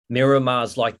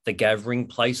Miramar's like the gathering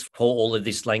place for all of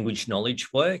this language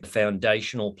knowledge work, a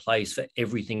foundational place for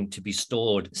everything to be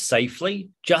stored safely.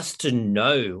 Just to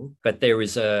know that there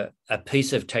is a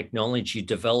piece of technology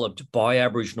developed by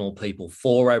Aboriginal people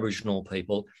for Aboriginal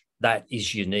people that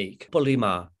is unique.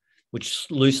 Polima, which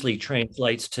loosely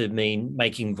translates to mean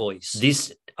making voice.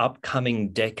 This upcoming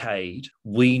decade,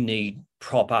 we need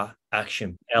proper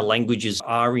action. Our languages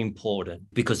are important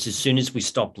because as soon as we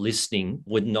stop listening,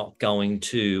 we're not going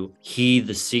to hear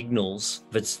the signals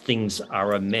that things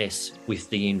are a mess with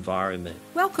the environment.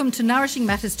 Welcome to Nourishing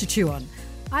Matters to Chew On.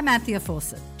 I'm Anthea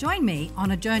Fawcett. Join me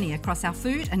on a journey across our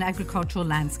food and agricultural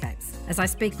landscapes as I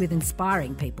speak with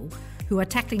inspiring people who are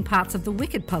tackling parts of the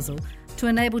wicked puzzle to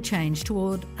enable change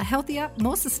toward a healthier,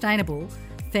 more sustainable,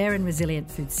 fair and resilient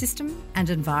food system and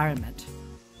environment.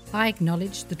 I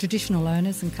acknowledge the traditional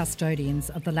owners and custodians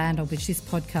of the land on which this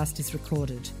podcast is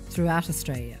recorded throughout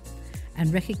Australia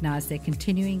and recognise their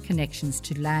continuing connections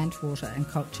to land, water and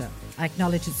culture. I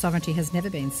acknowledge that sovereignty has never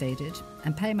been ceded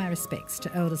and pay my respects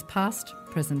to elders past,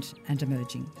 present and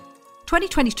emerging.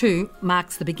 2022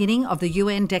 marks the beginning of the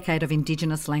UN Decade of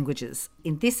Indigenous Languages.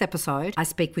 In this episode, I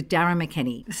speak with Darren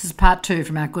McKenny. This is part 2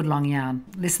 from our good long yarn.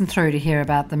 Listen through to hear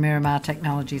about the Miramar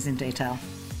technologies in detail.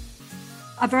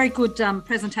 A very good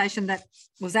presentation that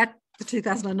was at the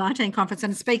 2019 conference,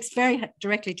 and it speaks very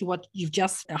directly to what you've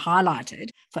just highlighted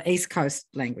for East Coast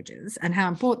languages and how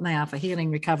important they are for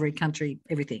healing, recovery, country,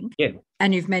 everything. Yeah.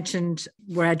 And you've mentioned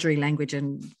Wiradjuri language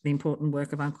and the important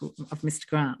work of Mr.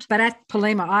 Grant. But at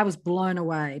Polima, I was blown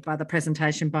away by the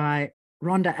presentation by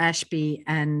Rhonda Ashby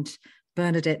and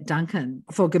Bernadette Duncan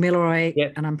for Gamilaroi,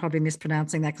 Yep. and I'm probably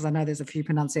mispronouncing that because I know there's a few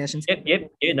pronunciations.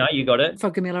 Yep. Yeah, no, you got it. For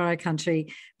Gamilaroi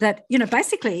country, that,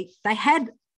 basically they had,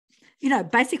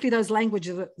 basically those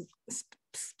languages,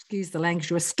 excuse the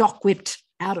language, were stock whipped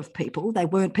out of people.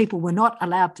 People were not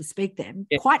allowed to speak them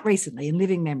quite recently in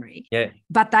living memory. Yeah.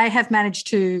 But they have managed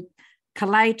to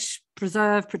collate,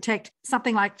 preserve, protect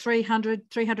something like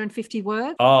 350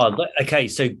 words. Oh, okay.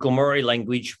 So Gomeroi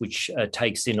language, which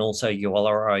takes in also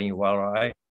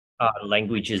Yuwalari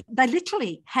languages. They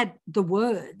literally had the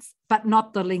words, but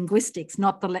not the linguistics,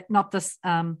 not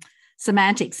the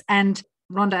semantics. And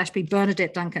Rhonda Ashby,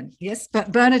 Bernadette Duncan, yes,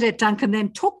 but Bernadette Duncan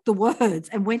then took the words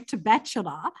and went to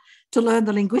bachelor to learn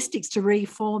the linguistics, to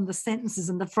reform the sentences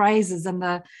and the phrases and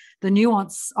the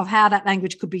nuance of how that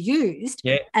language could be used.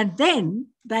 Yeah. And then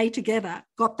they together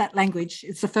got that language.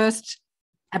 It's the first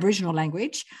Aboriginal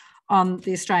language on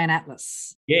the Australian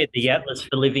Atlas. Yeah, the Atlas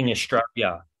for Living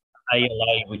Australia,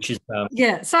 ALA, which is... So,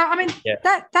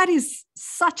 that is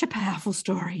such a powerful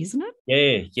story, isn't it?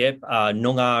 Yeah, yep.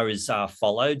 Noongar is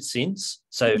followed since.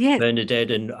 So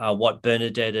Bernadette and what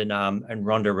Bernadette and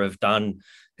Rhonda have done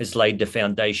has laid the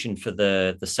foundation for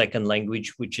the second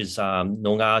language, which is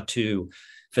Noongar,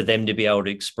 for them to be able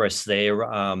to express their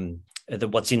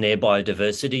what's in their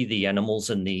biodiversity, the animals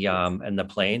and the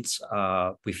plants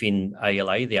within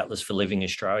ALA, the Atlas for Living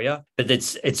Australia. But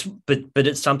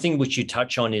it's something which you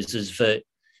touch on is that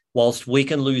whilst we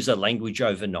can lose a language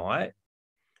overnight,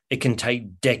 it can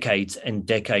take decades and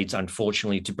decades,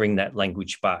 unfortunately, to bring that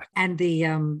language back. And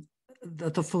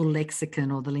the full lexicon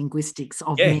or the linguistics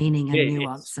of meaning and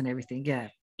nuance and everything. Yeah.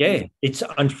 Yeah. It's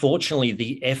unfortunately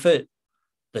the effort,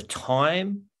 the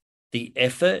time, the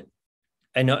effort,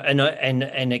 and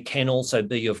it can also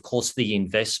be, of course, the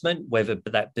investment, whether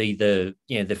that be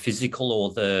the physical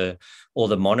or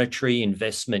the monetary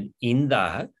investment in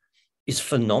that is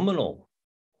phenomenal.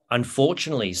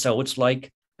 Unfortunately, so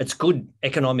it's good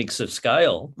economics of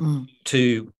scale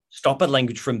to stop a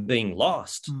language from being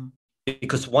lost,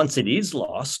 because once it is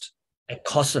lost, it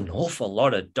costs an awful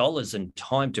lot of dollars and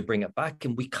time to bring it back,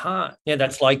 and we can't. Yeah,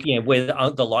 that's like where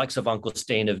the likes of Uncle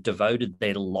Stan have devoted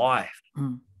their life.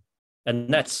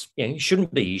 And that's, he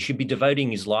shouldn't be. He should be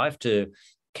devoting his life to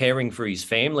caring for his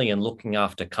family and looking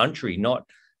after country, not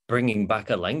bringing back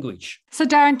a language. So,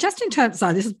 Darren, just in terms,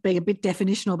 this is being a bit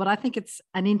definitional, but I think it's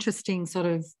an interesting sort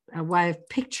of a way of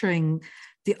picturing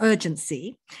the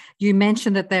urgency. You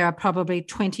mentioned that there are probably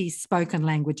 20 spoken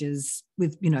languages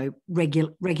with,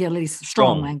 regularly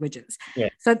strong languages. Yeah.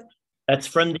 So that's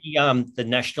from the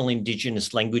National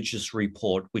Indigenous Languages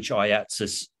Report, which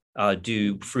IATSIS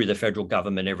do through the federal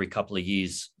government every couple of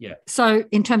years. Yeah. So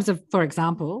in terms of, for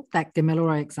example, that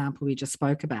Gamilaroi example we just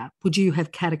spoke about, would you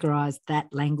have categorised that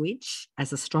language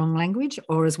as a strong language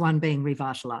or as one being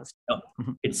revitalised? No.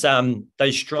 It's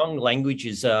those strong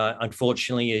languages are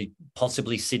unfortunately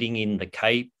possibly sitting in the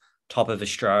Cape, top of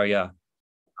Australia,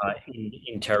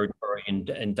 in Territory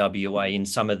and WA. In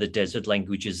some of the desert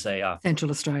languages they are.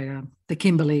 Central Australia, the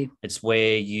Kimberley. It's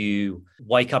where you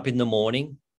wake up in the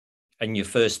morning and your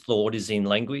first thought is in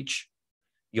language.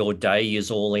 Your day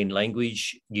is all in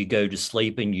language. You go to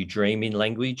sleep and you dream in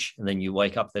language, and then you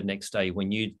wake up the next day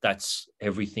that's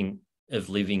everything of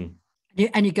living.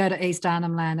 And you go to East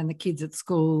Arnhem Land and the kids at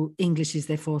school, English is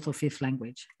their fourth or fifth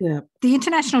language. Yeah. The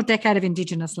International Decade of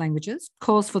Indigenous Languages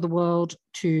calls for the world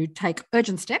to take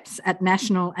urgent steps at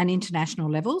national and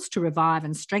international levels to revive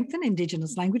and strengthen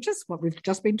Indigenous languages, what we've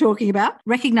just been talking about,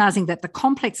 recognising that the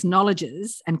complex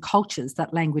knowledges and cultures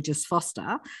that languages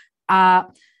foster are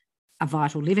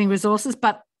vital living resources,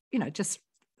 but, just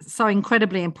so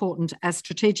incredibly important as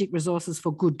strategic resources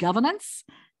for good governance,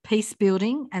 peace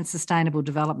building and sustainable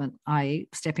development, i.e.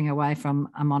 stepping away from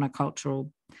a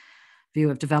monocultural view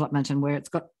of development and where it's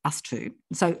got us to.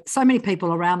 So many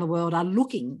people around the world are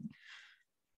looking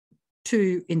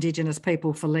to Indigenous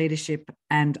people for leadership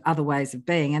and other ways of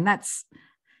being, and that's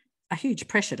a huge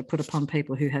pressure to put upon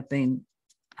people who have been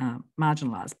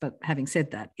marginalised. But having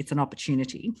said that, it's an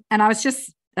opportunity. And I was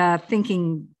just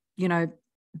thinking,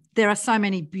 there are so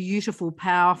many beautiful,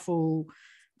 powerful,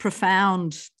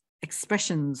 profound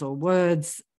expressions or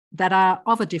words that are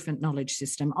of a different knowledge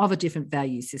system, of a different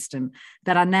value system,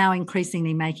 that are now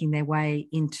increasingly making their way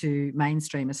into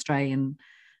mainstream Australian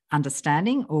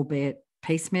understanding, albeit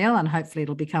piecemeal, and hopefully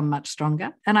it'll become much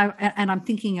stronger. And I'm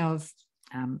thinking of,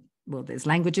 there's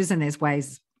languages and there's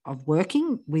ways of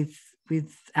working with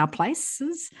our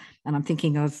places, and I'm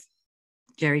thinking of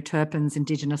Jerry Turpin's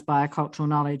Indigenous Biocultural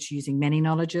Knowledge using many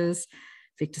knowledges,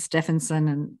 Victor Stephenson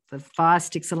and the Fire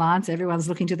Sticks Alliance. Everyone's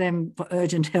looking to them for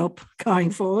urgent help going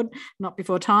forward, not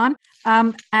before time.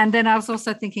 And then I was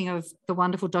also thinking of the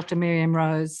wonderful Dr. Miriam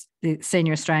Rose, the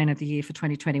Senior Australian of the Year for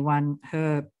 2021.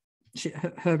 Her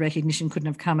recognition couldn't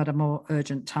have come at a more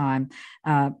urgent time,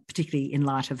 particularly in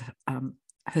light of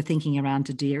her thinking around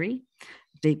Dadiri,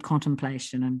 deep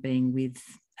contemplation and being with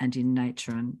and in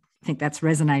nature. And I think that's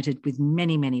resonated with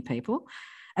many, many people.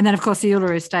 And then, of course, the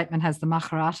Uluru Statement has the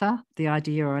Makarata, the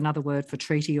idea or another word for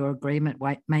treaty or agreement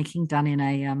making done in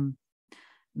a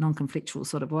non-conflictual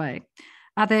sort of way.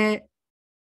 I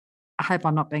hope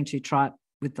I'm not being too trite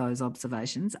with those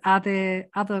observations, are there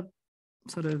other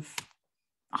sort of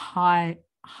high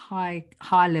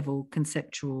level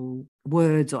conceptual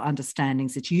words or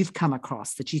understandings that you've come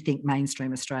across that you think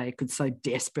mainstream Australia could so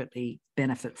desperately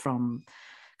benefit from?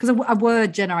 Because a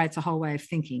word generates a whole way of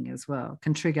thinking as well,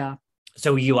 can trigger.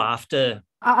 So are you after?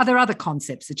 Are there other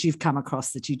concepts that you've come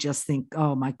across that you just think,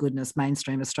 oh my goodness,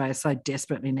 mainstream Australia so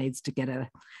desperately needs to get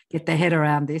their head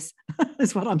around this,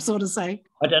 is what I'm sort of saying.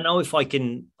 I don't know if I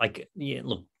can,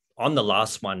 look, I'm the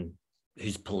last one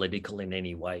who's political in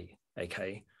any way,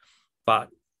 okay? But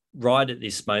right at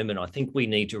this moment, I think we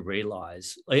need to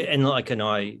realise, and I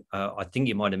think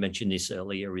you might have mentioned this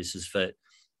earlier, is that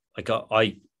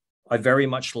I very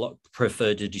much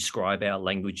prefer to describe our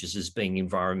languages as being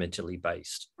environmentally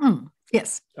based.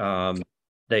 Yes.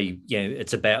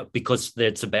 It's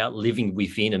about living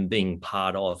within and being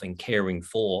part of and caring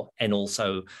for, and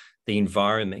also the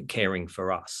environment caring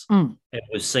for us. And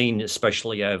we've seen,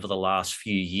 especially over the last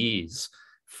few years,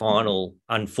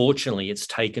 unfortunately, it's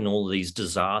taken all these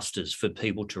disasters for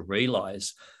people to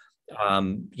realise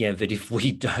that if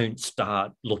we don't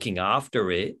start looking after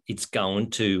it,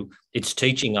 it's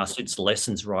teaching us its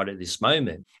lessons right at this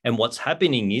moment. And what's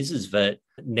happening is that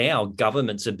now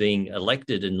governments are being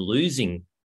elected and losing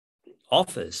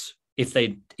office if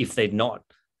they're not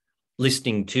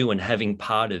listening to and having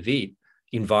part of it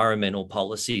environmental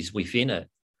policies within it.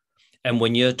 And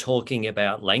when you're talking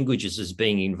about languages as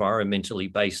being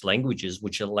environmentally based languages,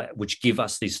 which give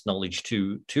us this knowledge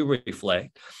to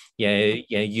reflect,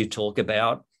 you talk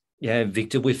about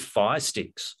Victor with fire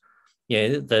sticks,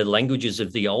 the languages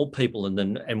of the old people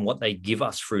and what they give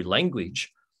us through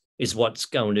language is what's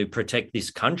going to protect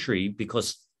this country,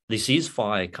 because this is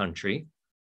fire country,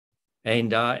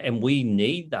 and we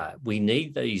need that. We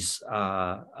need these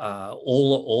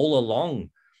all along.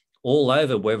 All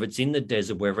over, whether it's in the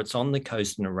desert, whether it's on the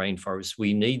coast and the rainforest,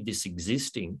 we need this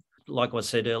existing. Like I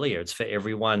said earlier, it's for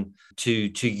everyone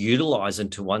to utilise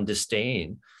and to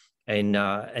understand and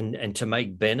to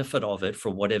make benefit of it for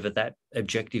whatever that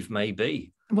objective may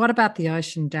be. What about the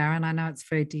ocean, Darren? I know it's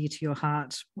very dear to your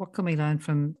heart. What can we learn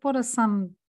from? What are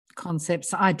some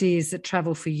concepts, ideas that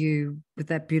travel for you with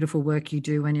that beautiful work you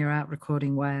do when you're out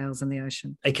recording whales in the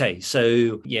ocean? Okay,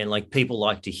 so people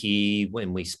like to hear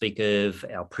when we speak of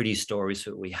our pretty stories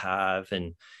that we have,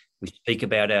 and we speak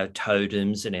about our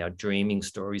totems and our dreaming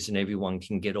stories, and everyone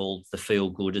can get all the feel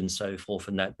good and so forth,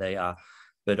 and that they are.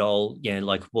 But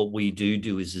what we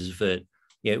do is that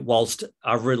whilst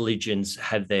our religions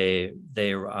have their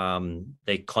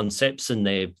concepts and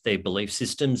their belief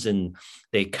systems and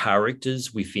their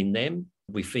characters within them,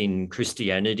 within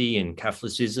Christianity and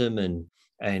Catholicism and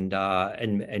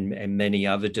many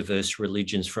other diverse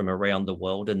religions from around the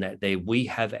world, and that there we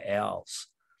have ours.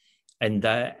 And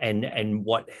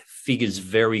what figures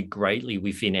very greatly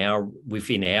within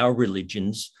our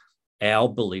religions, our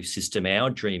belief system, our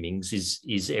dreamings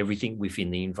is everything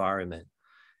within the environment,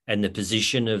 and the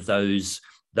position of those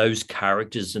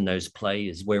characters and those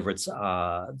players, whether it's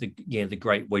the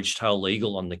great wedge-tailed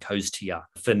eagle on the coast here,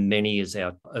 for many is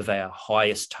our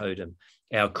highest totem,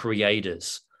 our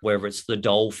creators, whether it's the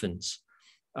dolphins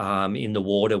in the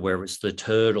water, whether it's the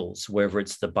turtles, whether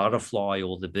it's the butterfly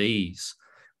or the bees,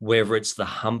 whether it's the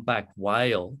humpback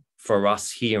whale for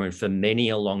us here and for many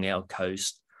along our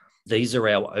coast. These are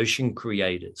our ocean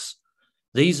creators.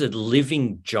 These are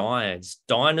living giants,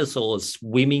 dinosaurs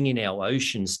swimming in our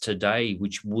oceans today,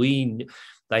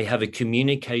 they have a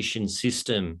communication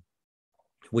system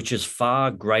which is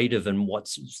far greater than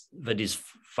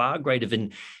far greater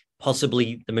than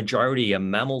possibly the majority of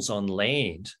mammals on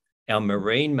land. Our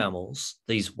marine mammals,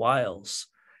 these whales,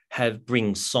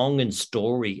 bring song and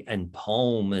story and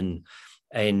poem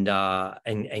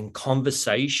and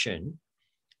conversation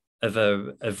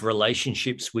of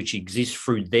relationships which exist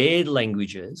through their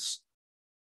languages,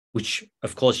 which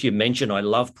of course you mentioned I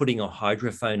love putting a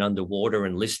hydrophone underwater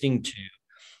and listening to,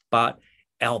 but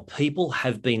our people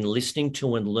have been listening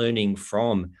to and learning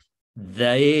from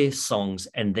their songs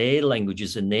and their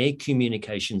languages and their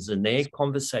communications and their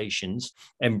conversations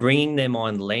and bringing them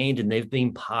on land, and they've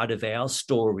been part of our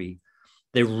story.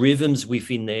 The rhythms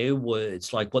within their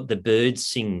words, like what the birds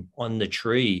sing on the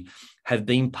tree, have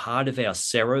been part of our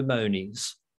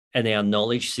ceremonies and our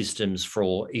knowledge systems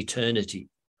for eternity.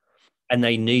 And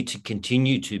they need to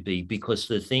continue to be, because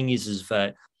the thing is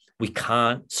that we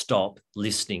can't stop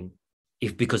listening.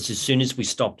 Because as soon as we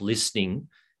stop listening,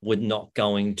 we're not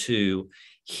going to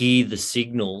hear the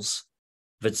signals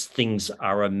that things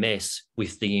are a mess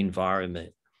with the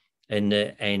environment. And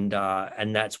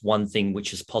that's one thing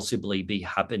which is possibly be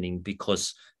happening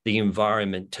because the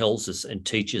environment tells us and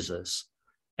teaches us.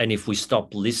 And if we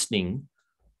stop listening,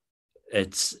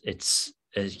 loss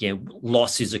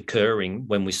is occurring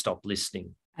when we stop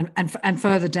listening. And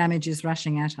further damage is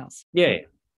rushing at us. Yeah.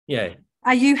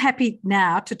 Are you happy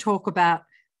now to talk about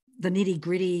the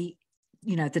nitty-gritty,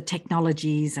 the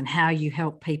technologies and how you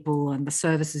help people and the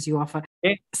services you offer?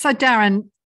 Yeah. So, Darren,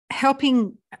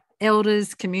 helping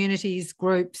elders, communities,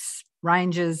 groups,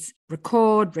 rangers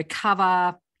record,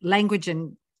 recover language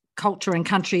and culture and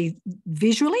country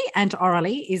visually and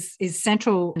orally is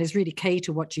central and is really key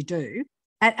to what you do.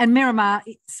 And Miramar,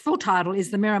 its full title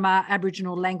is the Miramar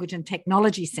Aboriginal Language and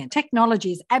Technology Centre.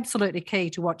 Technology is absolutely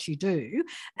key to what you do.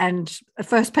 And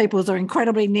First Peoples are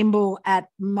incredibly nimble at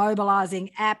mobilising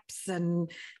apps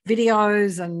and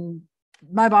videos and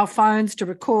mobile phones to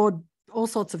record all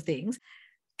sorts of things.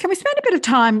 Can we spend a bit of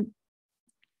time?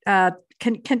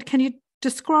 Can you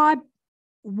describe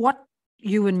what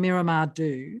you and Miramar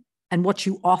do and what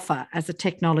you offer as a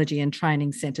technology and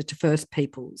training centre to First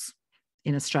Peoples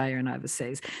in Australia and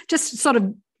overseas? Just sort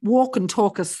of walk and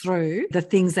talk us through the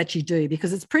things that you do,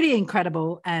 because it's pretty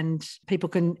incredible and people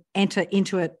can enter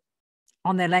into it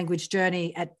on their language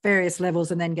journey at various levels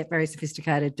and then get very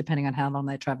sophisticated depending on how long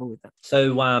they travel with it.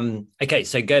 So,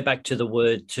 so go back to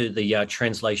the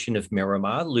translation of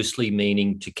Miramar, loosely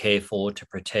meaning to care for, to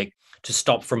protect, to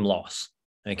stop from loss.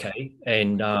 Okay.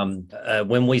 And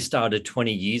when we started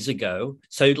 20 years ago,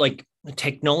 so like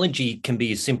technology can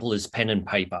be as simple as pen and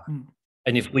paper. Mm.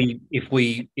 And if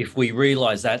we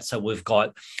realize that, so we've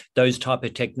got those type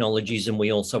of technologies, and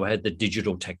we also had the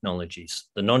digital technologies,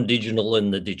 the non-digital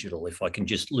and the digital, if I can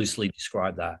just loosely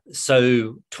describe that.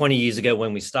 So 20 years ago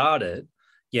when we started,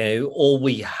 all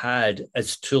we had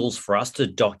as tools for us to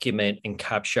document and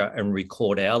capture and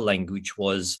record our language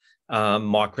was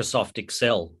Microsoft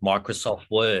Excel, Microsoft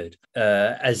Word.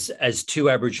 As two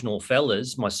Aboriginal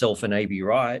fellas, myself and A.B.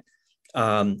 Wright,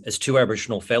 as two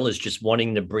Aboriginal fellas just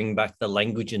wanting to bring back the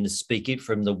language and to speak it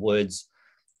from the words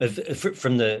of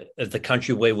the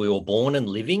country where we were born and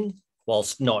living,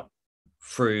 whilst not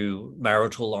through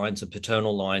marital lines or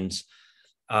paternal lines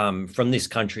from this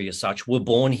country as such. We're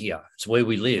born here. It's where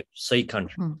we live, sea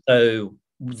country. Mm. So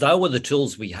they were the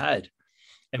tools we had.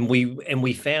 And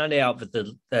we found out that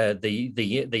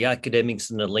the academics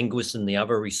and the linguists and the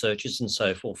other researchers and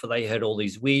so forth, they had all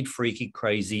these weird, freaky,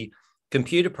 crazy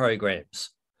computer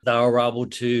programs. They were able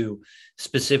to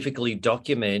specifically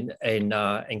document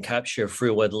and capture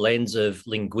through a lens of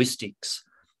linguistics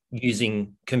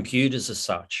using computers as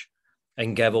such.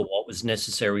 and gather what was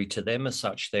necessary to them as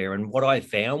such there. And what I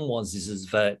found is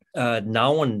that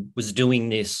no one was doing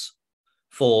this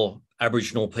for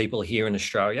Aboriginal people here in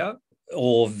Australia,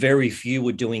 or very few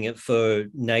were doing it for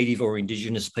Native or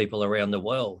Indigenous people around the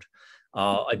world.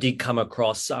 I did come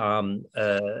across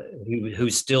who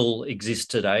still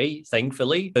exist today,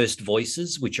 thankfully, First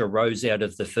Voices, which arose out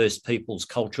of the First Peoples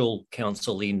Cultural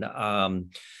Council in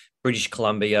British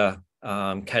Columbia,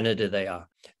 Canada there.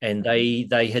 And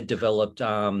they had developed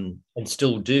and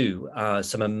still do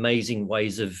some amazing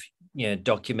ways of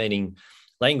documenting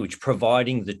language,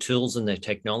 providing the tools and the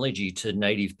technology to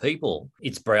Native people.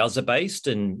 It's browser-based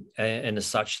and as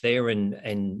such there,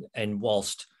 and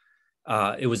whilst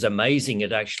it was amazing,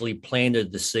 it actually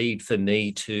planted the seed for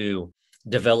me to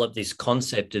develop this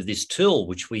concept of this tool,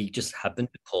 which we just happen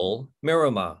to call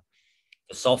Miramar.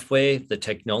 The software, the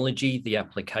technology, the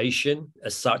application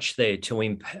as such there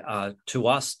to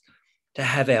us to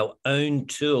have our own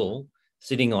tool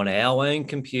sitting on our own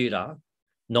computer,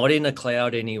 not in a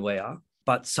cloud anywhere,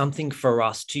 but something for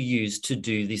us to use to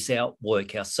do this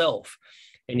work ourselves.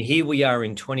 And here we are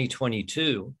in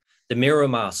 2022, the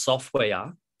Miramar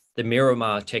software, the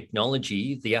Miramar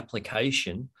technology, the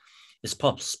application is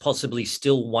possibly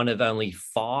still one of only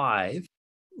 5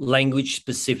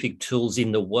 language-specific tools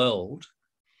in the world.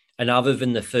 And other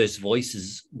than the First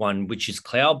Voices one, which is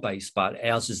cloud-based, but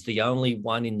ours is the only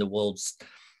one in the world,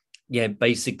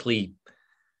 basically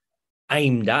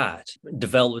aimed at,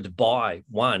 developed by,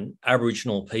 one,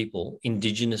 Aboriginal people,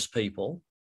 Indigenous people,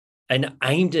 and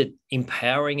aimed at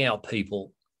empowering our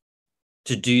people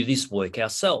to do this work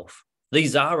ourselves.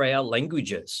 These are our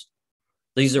languages.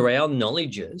 These are our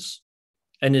knowledges.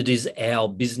 And it is our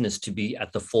business to be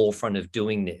at the forefront of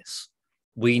doing this.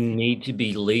 We need to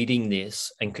be leading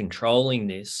this and controlling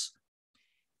this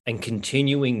and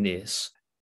continuing this,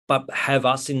 but have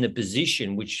us in the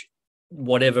position which,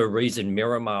 whatever reason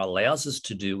Miramar allows us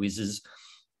to do is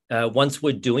once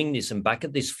we're doing this and back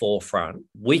at this forefront,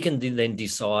 we can then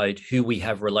decide who we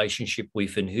have relationship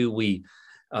with and who we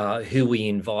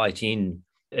invite in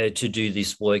to do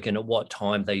this work and at what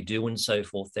time they do and so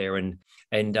forth there. And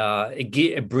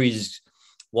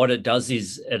what it does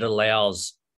is it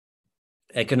allows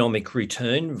economic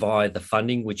return via the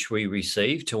funding which we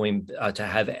receive to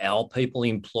have our people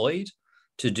employed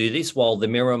to do this, while the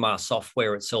Miramar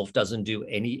software itself doesn't do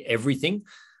everything.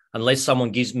 Unless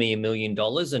someone gives me $1 million,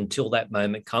 until that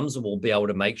moment comes, we'll be able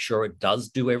to make sure it does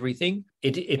do everything.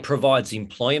 It provides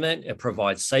employment, it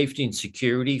provides safety and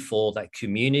security for that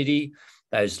community,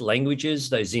 those languages,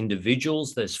 those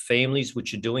individuals, those families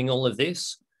which are doing all of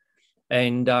this.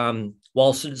 And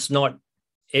whilst it's not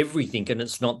everything and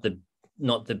it's not the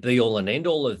be all and end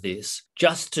all of this,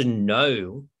 just to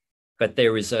know that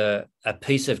there is a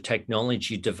piece of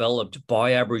technology developed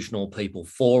by Aboriginal people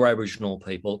for Aboriginal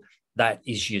people that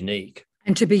is unique.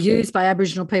 And to be used by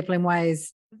Aboriginal people in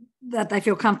ways that they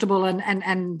feel comfortable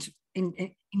and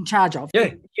in charge of.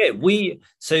 Yeah.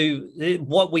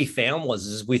 What we found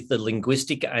was with the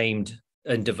linguistic aimed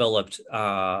and developed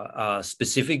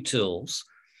specific tools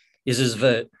is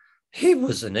that it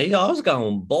wasn't easy. I was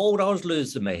going bald. I was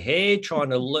losing my hair, trying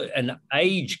to learn and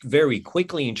age very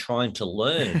quickly and trying to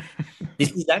learn.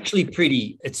 This is actually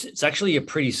it's actually a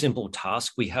pretty simple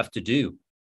task we have to do.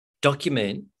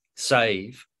 Document,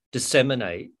 save,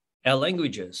 disseminate our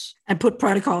languages. And put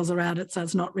protocols around it so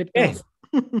it's not ripped off.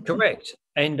 Correct.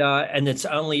 And it's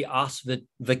only us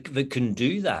that can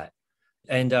do that.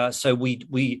 And so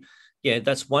we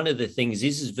that's one of the things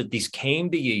is that this can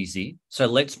be easy. So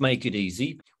let's make it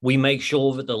easy. We make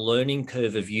sure that the learning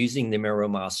curve of using the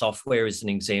Miramar software as an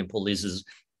example is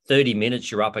 30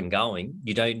 minutes, you're up and going.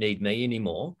 You don't need me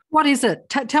anymore. What is it?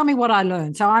 Tell me what I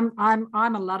learned. So I'm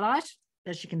a Luddite.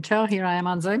 As you can tell, here I am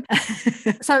on Zoom.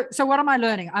 So what am I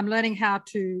learning? I'm learning how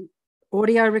to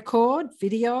audio record,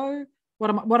 video. What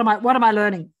am I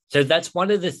learning? So that's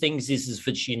one of the things is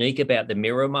what's unique about the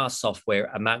Miramar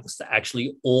software amongst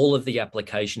actually all of the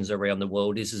applications around the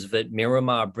world is that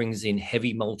Miramar brings in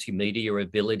heavy multimedia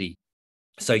ability.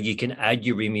 So you can add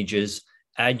your images,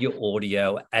 add your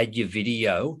audio, add your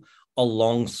video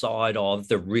alongside of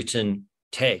the written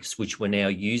text, which we're now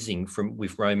using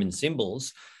with Roman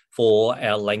symbols for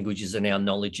our languages and our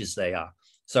knowledges there.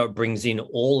 So it brings in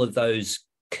all of those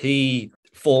key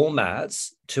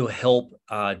formats to help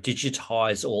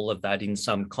digitize all of that in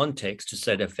some context to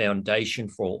set a foundation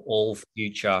for all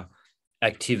future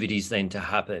activities then to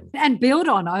happen. And build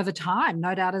on over time,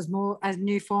 no doubt, as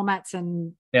new formats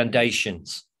and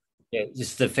foundations. Yeah,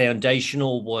 it's the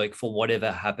foundational work for whatever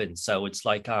happens. So it's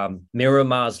like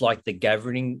Miramar's like the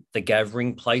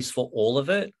gathering place for all of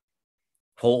it.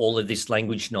 for all of this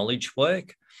language knowledge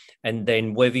work. And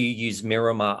then whether you use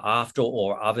Miramar after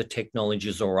or other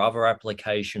technologies or other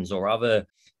applications or other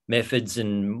methods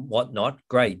and whatnot,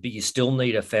 great, but you still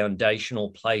need a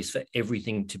foundational place for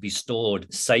everything to be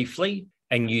stored safely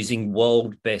and using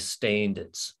world best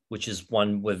standards, which is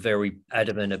one we're very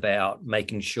adamant about,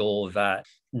 making sure that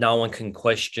no one can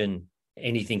question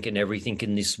anything and everything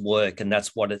in this work. And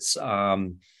that's what it's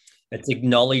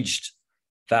acknowledged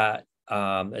that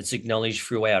it's acknowledged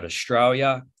throughout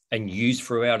Australia and used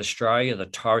throughout Australia, the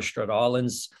Torres Strait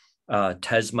Islands,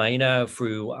 Tasmania,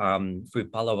 through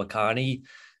Palawakani.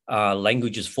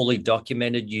 Language is fully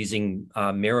documented using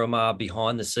Miramar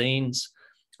behind the scenes.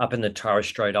 Up in the Torres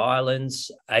Strait Islands,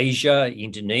 Asia,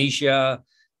 Indonesia,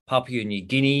 Papua New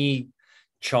Guinea,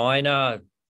 China,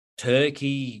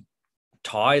 Turkey,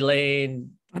 Thailand.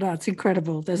 Oh, no, it's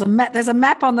incredible. There's a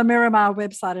map on the Miramar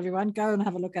website, everyone. Go and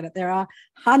have a look at it. There are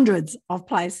hundreds of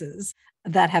places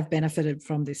that have benefited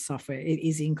from this software. It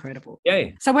is incredible.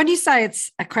 Yeah. So when you say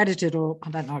it's accredited, or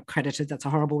I don't know, accredited, that's a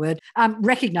horrible word,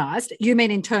 recognised, you mean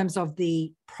in terms of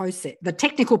the process, the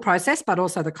technical process, but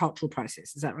also the cultural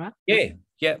process. Is that right? Yeah.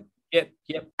 Yep.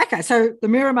 Okay, so the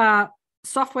Miramar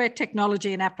software,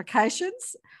 technology and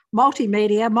applications,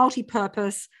 multimedia,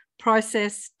 multi-purpose,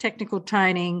 process, technical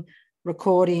training,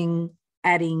 recording,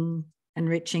 adding,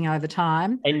 enriching over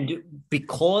time. And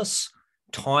because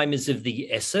time is of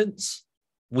the essence,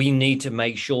 we need to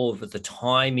make sure that the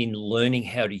time in learning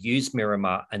how to use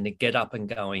Miramar and to get up and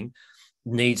going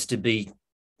needs to be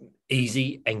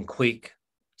easy and quick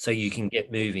so you can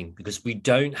get moving, because we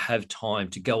don't have time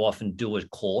to go off and do a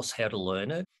course how to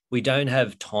learn it. We don't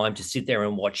have time to sit there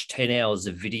and watch 10 hours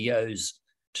of videos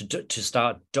to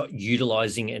start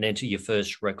utilizing and enter your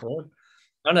first record.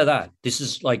 None of that. This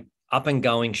is like up and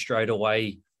going straight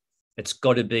away. It's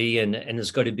got to be, and it's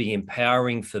got to be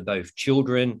empowering for both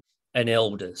children and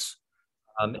elders,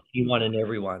 anyone and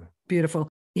everyone. Beautiful.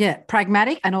 Yeah,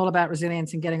 pragmatic and all about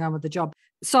resilience and getting on with the job.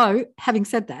 So having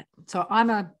said that, so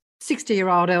I'm a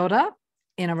 60-year-old elder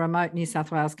in a remote New South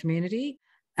Wales community,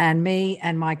 and me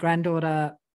and my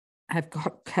granddaughter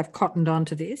have cottoned on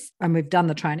to this, and we've done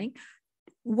the training.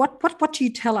 What do you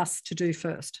tell us to do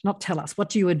first? Not tell us. What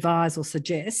do you advise or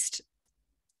suggest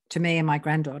to me and my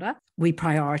granddaughter we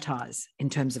prioritise in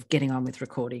terms of getting on with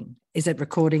recording? Is it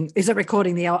recording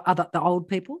the old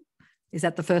people? Is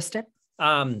that the first step?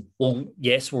 Well,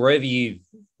 yes, wherever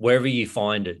you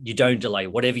find it, you don't delay.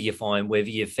 Whatever you find, whether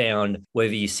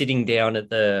you're sitting down at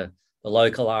the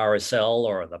local RSL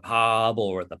or at the pub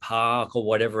or at the park or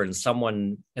whatever, and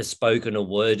someone has spoken a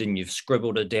word and you've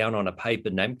scribbled it down on a paper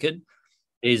napkin,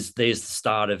 there's the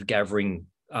start of gathering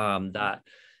that.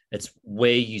 It's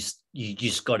where you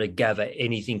just got to gather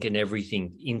anything and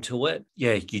everything into it.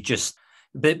 Yeah,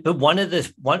 but one of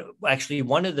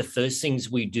the first things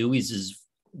we do is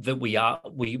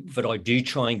that I do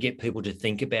try and get people to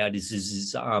think about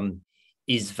is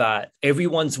that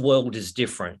everyone's world is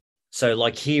different. So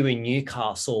like here in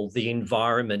Newcastle, the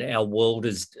environment, our world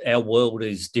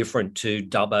is different to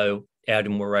Dubbo out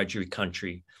in Wiradjuri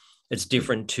country. It's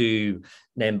different to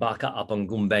Nambucca up on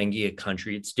Gumbaynggirr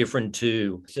country. It's different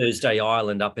to Thursday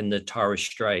Island up in the Torres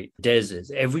Strait deserts.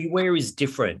 Everywhere is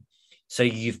different. So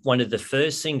one of the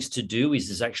first things to do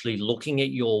is actually looking at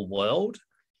your world,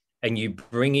 and you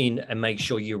bring in and make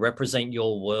sure you represent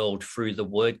your world through the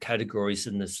word categories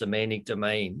and the semantic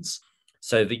domains,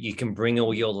 so that you can bring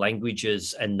all your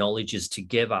languages and knowledges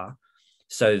together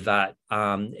so that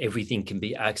everything can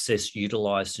be accessed,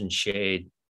 utilized and shared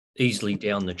easily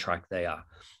down the track there.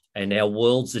 And our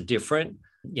worlds are different.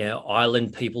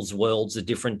 Island people's worlds are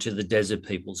different to the desert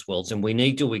people's worlds, and we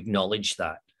need to acknowledge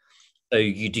that. So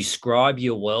you describe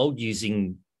your world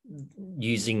using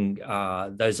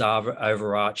those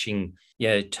overarching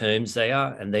terms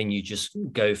there, and then you just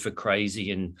go for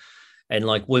crazy. And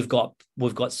like we've got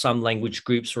some language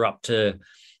groups are up to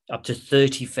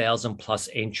 30,000 plus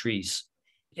entries,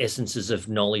 essences of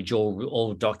knowledge,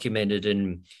 all documented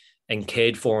and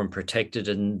cared for and protected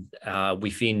and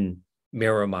within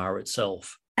Miramar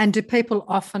itself. And do people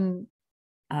often,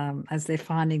 as they're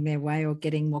finding their way or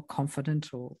getting more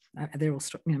confident, or they're all,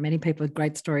 many people are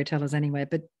great storytellers anyway,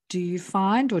 but do you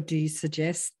find, or do you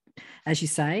suggest, as you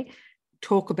say,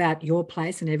 talk about your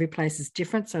place, and every place is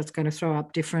different, so it's going to throw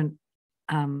up different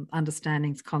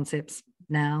understandings, concepts,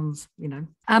 nouns,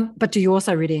 but do you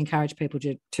also really encourage people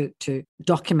to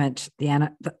document the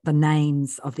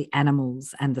names of the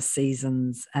animals and the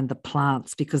seasons and the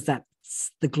plants, because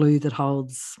that's the glue that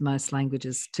holds most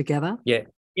languages together?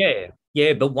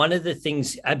 Yeah, but one of the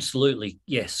things, absolutely,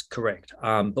 yes, correct.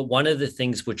 But one of the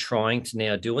things we're trying to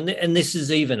now do, and this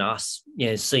is even us,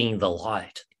 seeing the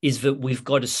light, is that we've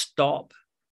got to stop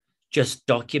just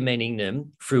documenting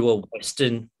them through a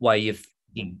Western way of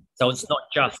thinking. So it's not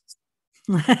just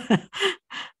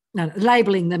no,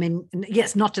 labeling them in,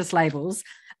 yes, not just labels,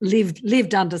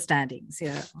 lived understandings.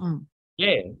 Yeah. Mm.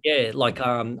 Yeah. Like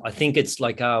I think it's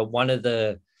like one of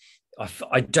the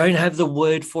I don't have the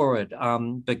word for it,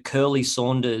 but Curly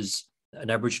Saunders,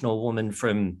 an Aboriginal woman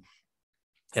from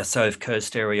our South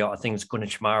Coast area, I think it's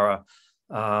Gunachimarra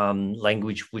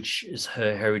language, which is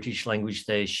her heritage language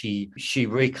there. She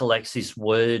recollects this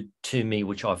word to me,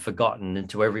 which I've forgotten, and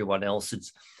to everyone else.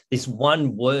 It's this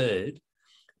one word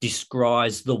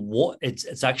describes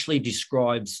it's actually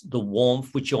describes the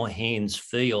warmth which your hands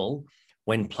feel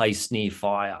when placed near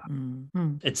fire.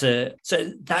 Mm-hmm.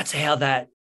 So that's how that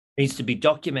needs to be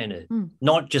documented,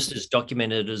 not just as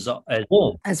documented as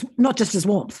warmth. As not just as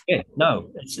warmth. Yeah, no,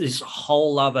 it's this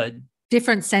whole other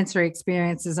different sensory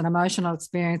experiences and emotional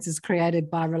experiences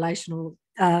created by relational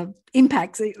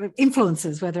impacts,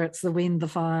 influences, whether it's the wind, the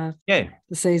fire, the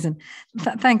season.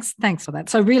 Thanks for that.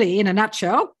 So really, in a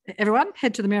nutshell, everyone,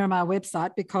 head to the Miramar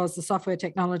website because the software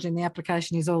technology and the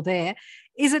application is all there.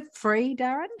 Is it free,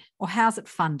 Darren, or how's it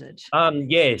funded?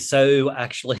 Yeah, so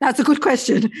actually... That's a good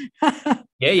question.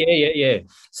 Yeah.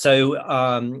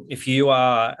 So if you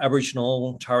are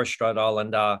Aboriginal, Torres Strait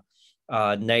Islander,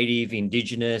 Native,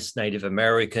 Indigenous, Native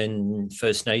American,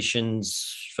 First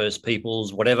Nations, First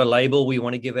Peoples, whatever label we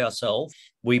want to give ourselves,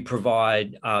 we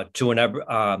provide to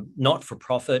an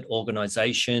not-for-profit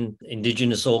organisation,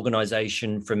 Indigenous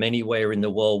organisation from anywhere in the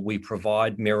world, we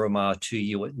provide Miramar to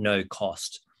you at no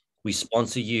cost. We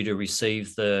sponsor you to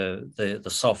receive the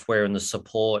software and the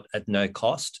support at no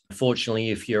cost. Unfortunately,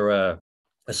 if you're a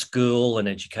school, an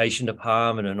education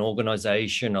department, an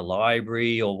organisation, a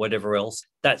library, or whatever else,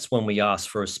 that's when we ask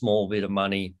for a small bit of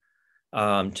money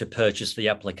to purchase the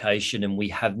application. And we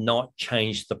have not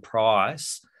changed the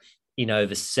price in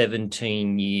over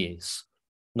 17 years.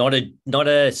 Not a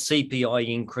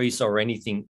CPI increase or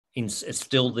anything. It's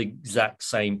still the exact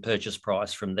same purchase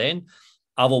price from then.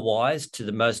 Otherwise, to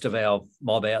the most of our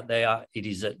mob out there, it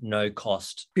is at no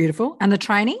cost. Beautiful. And the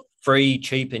training? Free,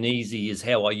 cheap, and easy is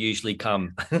how I usually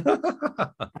come.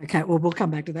 Okay, well, we'll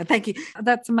come back to that. Thank you.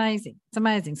 That's amazing. It's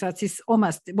amazing. So it's this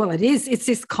it's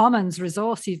this commons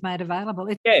resource you've made available.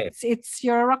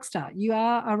 You're a rock star. You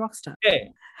are a rock star. Yeah.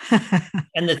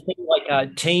 And the thing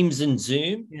like Teams and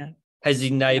Zoom has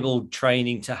enabled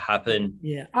training to happen.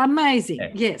 Yeah. Amazing. Yeah.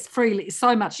 Yes, freely.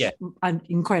 So much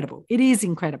incredible. It is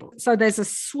incredible. So there's a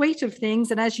suite of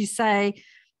things. And as you say,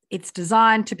 it's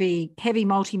designed to be heavy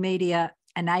multimedia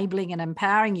enabling and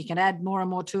empowering. You can add more and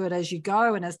more to it as you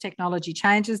go. And as technology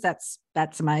changes, that's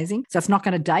amazing. So it's not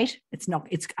going to date. It's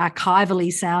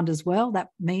archivally sound as well. That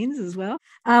means as well.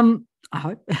 I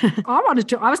hope.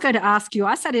 I was going to ask you,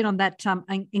 I sat in on that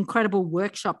incredible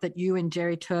workshop that you and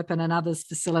Jerry Turpin and others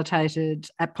facilitated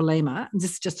at Pollima. And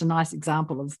this is just a nice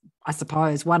example of, I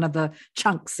suppose, one of the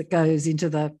chunks that goes into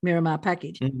the Miramar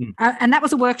package. Mm-hmm. And that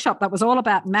was a workshop that was all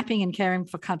about mapping and caring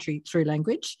for country through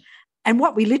language. And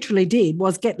what we literally did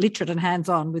was get literate and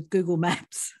hands-on with Google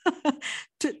Maps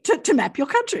to map your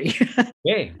country.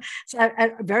 Yeah. So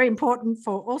very important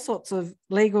for all sorts of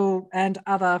legal and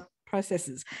other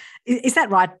processes. Is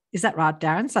that right? Is that right,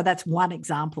 Darren? So that's one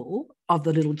example of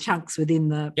the little chunks within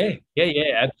the... Yeah,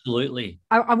 absolutely.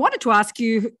 I wanted to ask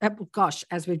you,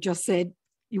 as we've just said,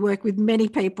 you work with many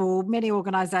people, many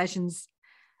organisations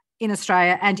in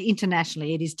Australia and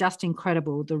internationally. It is just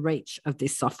incredible, the reach of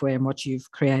this software and what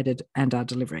you've created and are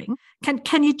delivering.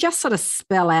 Can you just sort of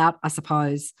spell out, I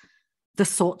suppose, the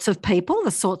sorts of people, the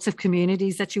sorts of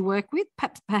communities that you work with,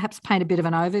 perhaps paint a bit of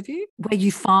an overview where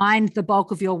you find the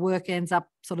bulk of your work ends up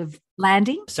sort of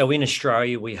landing? So in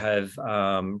Australia, we have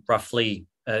roughly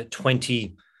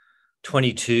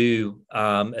 22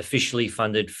 officially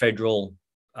funded federal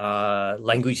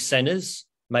language centres,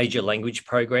 major language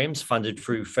programs funded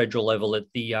through federal level at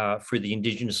through the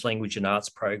Indigenous Language and Arts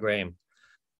Program,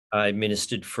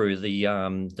 administered through the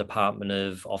Department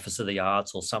of Office of the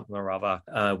Arts or something or other.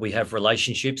 We have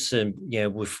relationships, and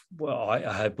I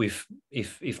hope with,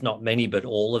 if not many, but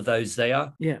all of those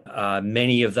there. Yeah.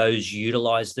 Many of those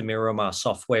utilise the Miramar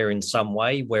software in some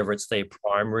way, whether it's their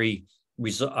primary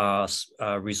resource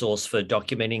for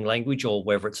documenting language or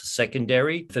whether it's a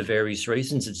secondary for various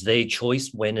reasons. It's their choice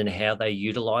when and how they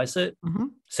utilise it. Mm-hmm.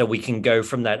 So we can go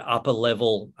from that upper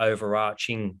level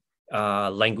overarching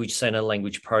language centre,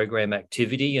 language program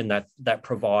activity, and that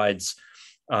provides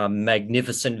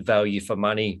magnificent value for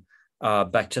money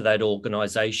back to that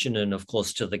organisation and, of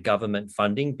course, to the government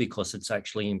funding, because it's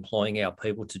actually employing our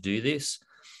people to do this.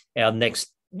 Our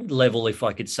next level, if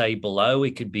I could say below,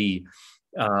 it could be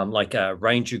like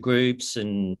ranger groups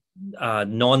and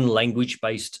non-language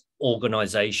based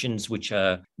organizations, which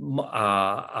of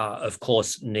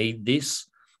course need this,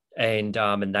 and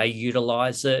they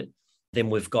utilize it. Then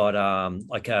we've got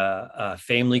like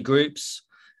family groups,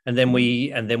 and then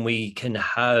we can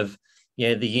have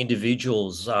the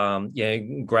individuals,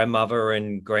 grandmother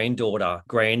and granddaughter,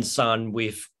 grandson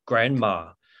with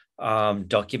grandma,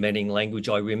 documenting language.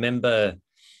 I remember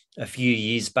a few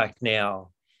years back now,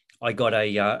 I got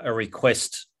a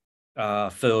request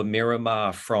for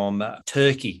Miramar from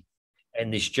Turkey,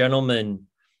 and this gentleman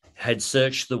had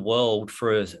searched the world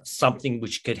for something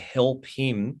which could help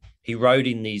him. He wrote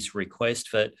in these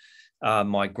requests that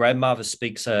my grandmother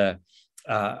speaks a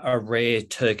rare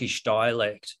Turkish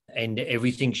dialect, and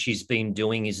everything she's been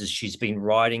doing is she's been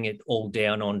writing it all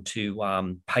down onto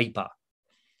paper.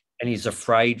 And he's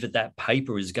afraid that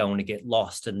paper is going to get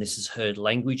lost. And this is her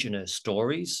language and her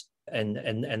stories and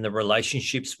the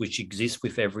relationships which exist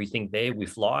with everything there,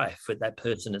 with life that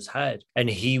person has had. And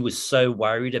he was so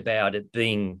worried about it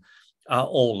being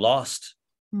all lost,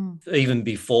 even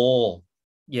before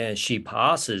she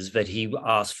passes, that he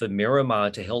asked for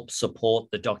Miramar to help support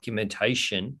the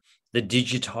documentation, the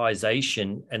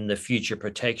digitization, and the future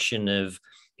protection of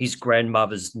his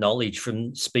grandmother's knowledge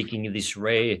from speaking this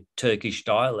rare Turkish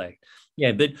dialect.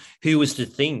 Yeah, but who was to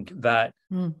think that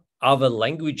other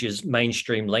languages,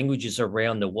 mainstream languages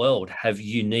around the world, have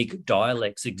unique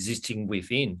dialects existing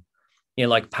within?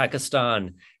 Like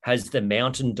Pakistan has the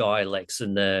mountain dialects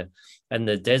and the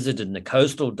desert and the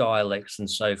coastal dialects and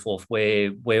so forth,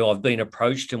 where I've been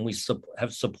approached and we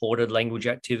have supported language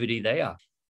activity there.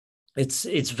 It's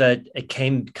that it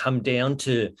can come down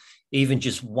to even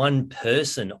just one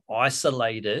person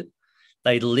isolated.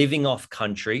 They're living off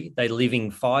country. They're living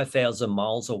 5,000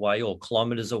 miles away or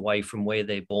kilometers away from where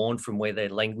they're born, from where their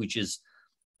languages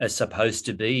are supposed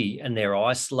to be, and they're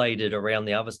isolated around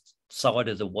the other side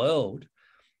of the world.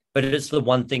 But it's the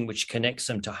one thing which connects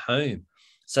them to home.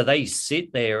 So they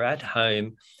sit there at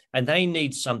home and they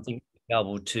need something to be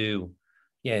able to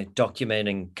document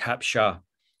and capture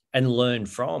and learn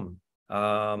from.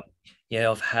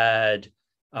 I've had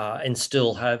and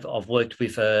still have, I've worked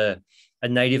with a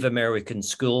Native American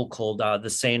school called the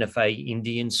Santa Fe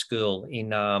Indian School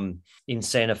in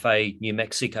Santa Fe, New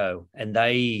Mexico. And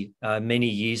they, many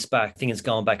years back, I think it's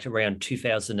gone back to around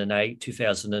 2008,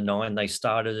 2009, they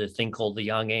started a thing called the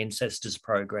Young Ancestors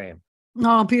Program.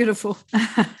 Oh, beautiful.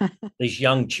 These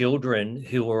young children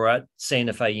who were at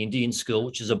Santa Fe Indian School,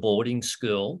 which is a boarding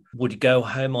school, would go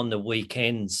home on the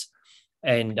weekends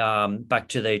and back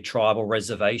to their tribal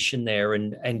reservation there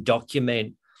and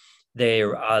document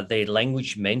their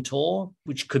language mentor,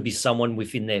 which could be someone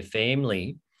within their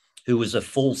family who was a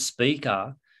full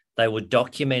speaker. They would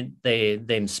document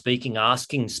them speaking,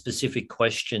 asking specific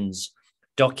questions,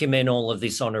 document all of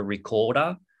this on a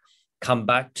recorder, come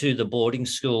back to the boarding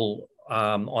school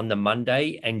on the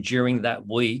Monday, and during that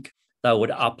week, they would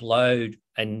upload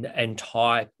and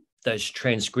type those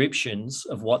transcriptions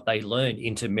of what they learned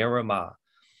into Miramar.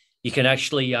 You can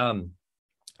actually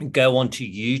go onto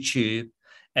YouTube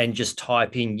and just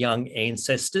type in Young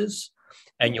Ancestors,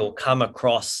 and you'll come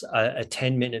across a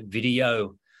 10-minute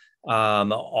video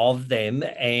of them,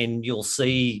 and you'll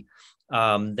see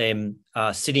them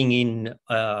sitting in,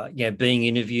 being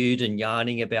interviewed and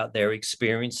yarning about their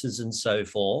experiences and so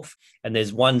forth. And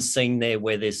there's one scene there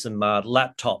where there's some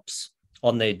laptops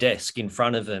on their desk in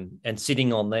front of them, and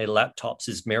sitting on their laptops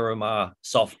is Miramar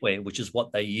software, which is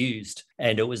what they used.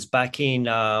 And it was back in,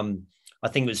 I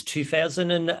think it was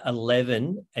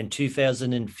 2011 and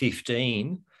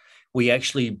 2015, we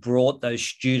actually brought those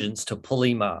students to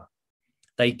Pulimar.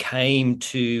 They came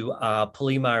to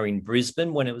Pulimar in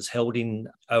Brisbane when it was held in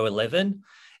 2011.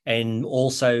 And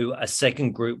also a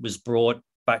second group was brought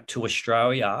back to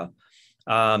Australia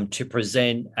to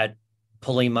present at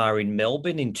Pulimar in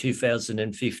Melbourne in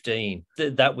 2015.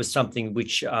 That was something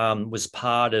which was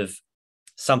part of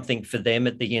something for them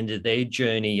at the end of their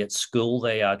journey at school.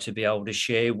 They are to be able to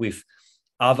share with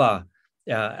other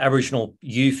Aboriginal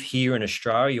youth here in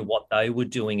Australia what they were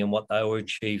doing and what they were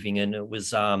achieving. And it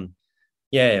was,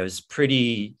 it was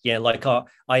pretty, like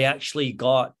I actually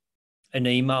got an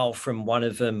email from one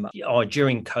of them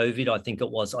during COVID, I think it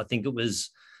was,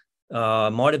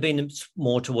 might have been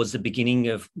more towards the beginning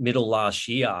of middle last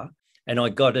year. And I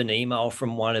got an email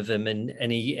from one of them,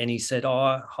 and he said,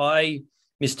 "Oh, hi,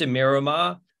 Mr.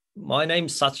 Miramar. My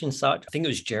name's such and such." I think it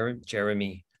was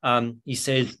Jeremy. He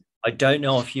said, "I don't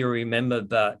know if you remember,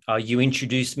 but you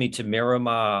introduced me to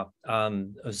Miramar.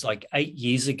 It was like 8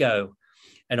 years ago.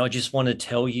 And I just want to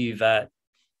tell you that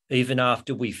even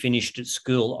after we finished at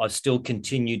school, I still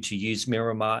continued to use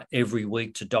Miramar every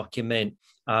week to document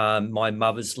my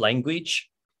mother's language.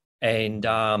 And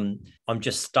I'm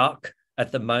just stuck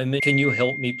at the moment. Can you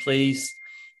help me, please?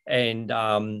 And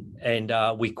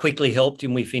we quickly helped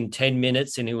him within 10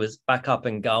 minutes, and he was back up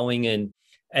and going.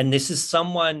 And this is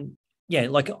someone,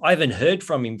 like I haven't heard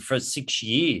from him for 6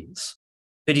 years,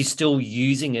 but he's still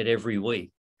using it every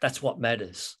week. That's what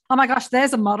matters. Oh my gosh,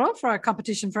 there's a model for a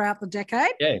competition throughout the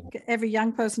decade. Yeah. Get every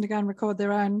young person to go and record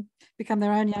become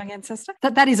their own young ancestor.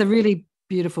 That is a really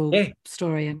beautiful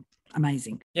story and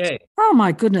amazing. Yeah. Oh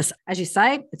my goodness. As you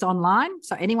say, it's online,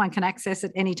 so anyone can access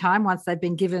it anytime once they've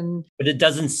been given. But it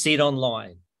doesn't sit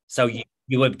online. So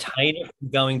you obtain it from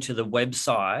going to the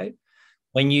website.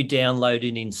 When you download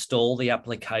and install the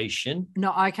application,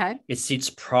 it sits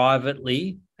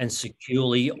privately and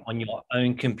securely on your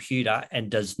own computer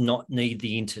and does not need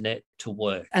the internet to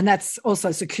work. And that's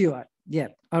also secure. Yeah.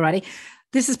 Alrighty.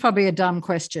 This is probably a dumb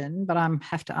question, but I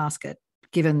have to ask it,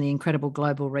 given the incredible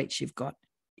global reach you've got.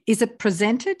 Is it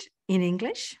presented in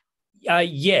English?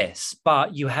 Yes,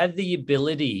 but you have the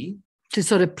ability to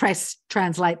sort of press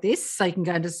translate this, so you can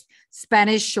go into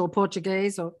Spanish or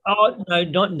Portuguese or. Oh no,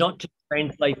 not to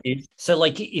translate this. So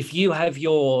like if you have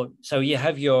your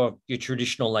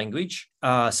traditional language.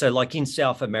 So like in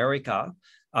South America,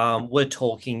 we're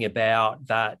talking about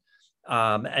that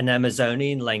an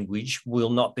Amazonian language will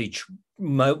not be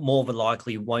more than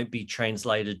likely won't be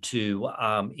translated to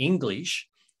English.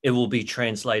 It will be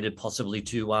translated possibly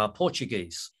to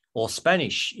Portuguese or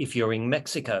Spanish if you're in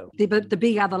Mexico. The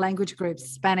big other language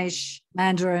groups, Spanish,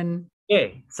 Mandarin. Yeah,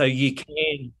 so you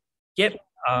can,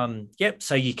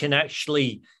 so you can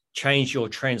actually change your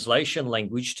translation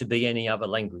language to be any other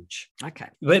language. Okay.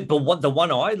 But what the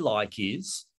one I like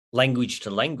is language to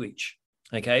language,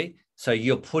 okay? So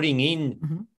you're putting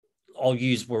in, I'll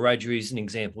use Wiradjuri as an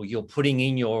example, you're putting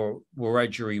in your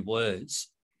Wiradjuri words,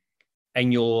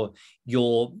 and your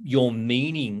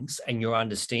meanings and your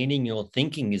understanding, your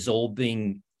thinking is all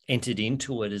being entered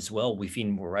into it as well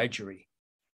within Wiradjuri.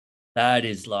 That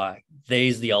is like,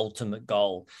 there's the ultimate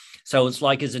goal. So it's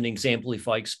like, as an example, if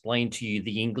I explain to you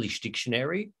the English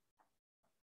dictionary,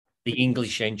 the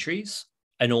English entries,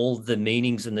 and all the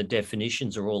meanings and the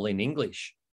definitions are all in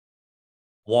English.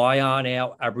 Why aren't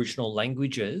our Aboriginal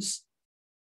languages,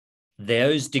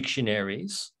 those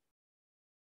dictionaries,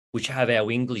 which have our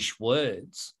English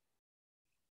words,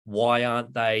 why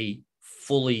aren't they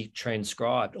fully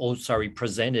transcribed or,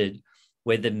 presented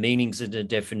where the meanings and the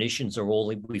definitions are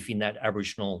all within that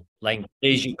Aboriginal language?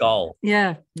 There's your goal.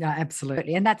 Yeah,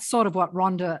 absolutely. And that's sort of what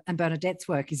Rhonda and Bernadette's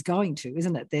work is going to,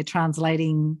 isn't it? They're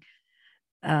translating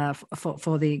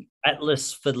for the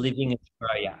Atlas for Living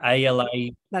Australia,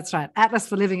 ALA. That's right. Atlas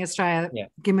for Living Australia,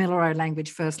 Gamilaroi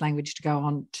language, first language to go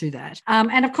on to that.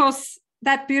 And of course,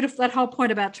 that whole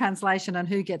point about translation and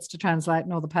who gets to translate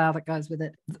and all the power that goes with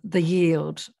it, the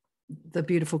yield, the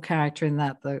beautiful character in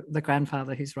that, the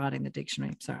grandfather who's writing the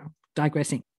dictionary. So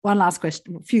digressing. One last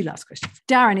question, a few last questions.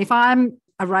 Darren, if I'm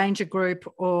a ranger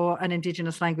group or an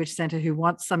Indigenous language centre who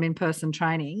wants some in-person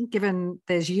training, given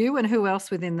there's you and who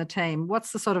else within the team,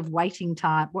 what's the sort of waiting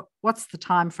time? What's the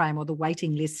time frame or the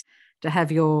waiting list to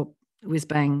have your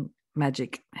whiz-bang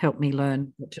magic help me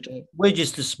learn what to do? We're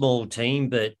just a small team,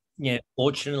 but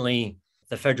fortunately,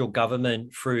 the federal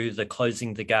government, through the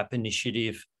Closing the Gap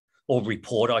initiative, or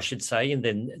report, I should say, and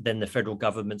then the federal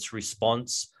government's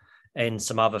response and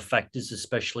some other factors,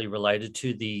 especially related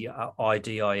to the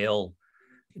IDIL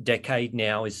decade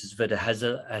now, is that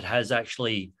it has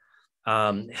actually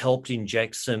helped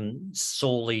inject some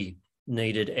sorely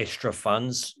needed extra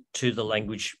funds to the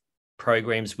language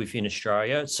programs within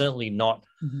Australia. Certainly not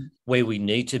where we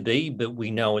need to be, but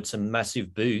we know it's a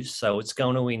massive boost. So it's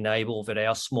going to enable that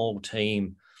our small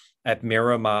team at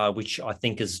Miramar, which I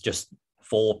think is just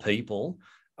 4 people,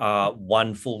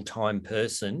 one full-time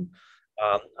person,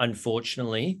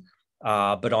 unfortunately.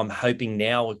 But I'm hoping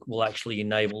now it will actually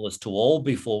enable us to all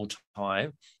be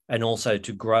full-time and also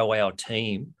to grow our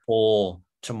team for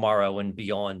tomorrow and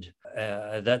beyond.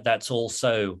 That's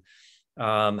also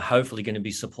hopefully going to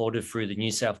be supported through the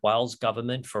New South Wales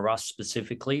government for us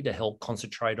specifically to help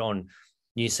concentrate on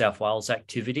New South Wales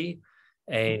activity,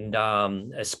 and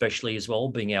especially as well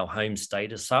being our home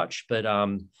state as such. But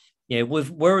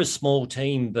we're a small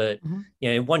team, but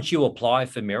once you apply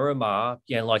for Miramar,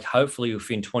 like hopefully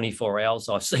within 24 hours,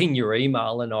 I've seen your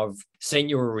email and I've sent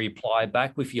you a reply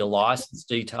back with your license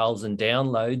details and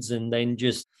downloads, and then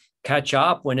just catch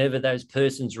up whenever those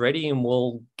person's ready and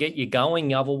we'll get you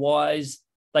going. Otherwise,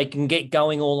 they can get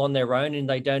going all on their own and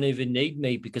they don't even need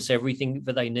me because everything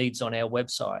that they need's on our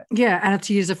website. Yeah, and it's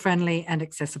user-friendly and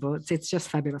accessible. It's just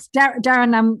fabulous.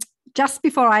 Darren, just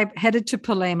before I headed to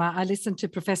Polima, I listened to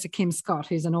Professor Kim Scott,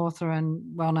 who's an author and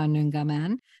well-known Noongar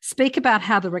man, speak about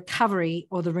how the recovery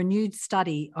or the renewed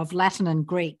study of Latin and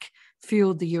Greek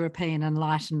fueled the European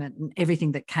Enlightenment and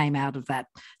everything that came out of that: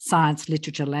 science,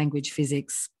 literature, language,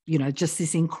 physics, just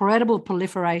this incredible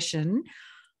proliferation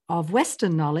of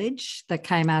Western knowledge that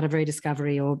came out of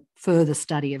rediscovery or further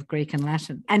study of Greek and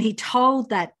Latin. And he told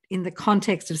that in the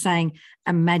context of saying,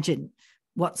 imagine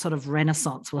what sort of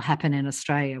renaissance will happen in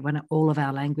Australia when all of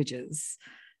our languages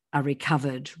are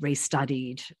recovered,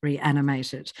 restudied,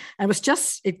 reanimated. And it's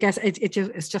just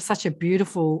such a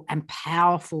beautiful and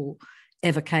powerful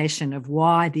evocation of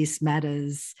why this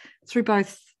matters through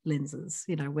both lenses,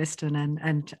 Western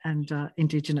and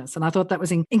Indigenous. And I thought that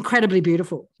was incredibly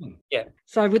beautiful. Yeah.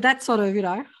 So with that sort of,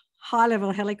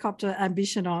 high-level helicopter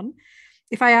ambition on,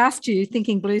 if I asked you,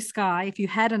 thinking blue sky, if you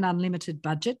had an unlimited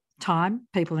budget, time,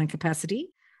 people and capacity,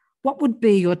 what would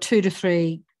be your 2 to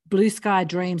 3 blue sky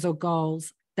dreams or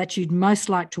goals that you'd most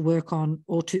like to work on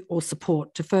or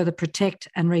support to further protect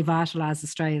and revitalise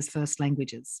Australia's first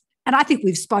languages? And I think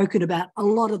we've spoken about a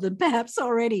lot of them perhaps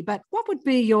already, but what would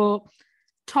be your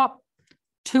top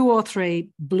 2 or 3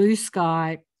 blue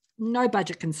sky, no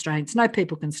budget constraints, no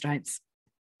people constraints,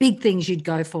 big things you'd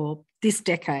go for this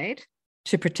decade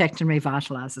to protect and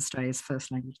revitalise Australia's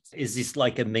first languages? Is this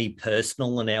like a me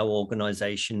personal and our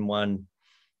organisation one,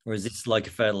 or is this like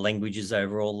for languages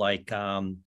overall? Like,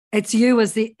 it's you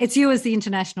as the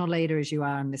international leader as you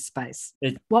are in this space.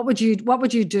 What would you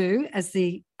do as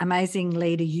the amazing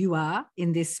leader you are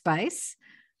in this space?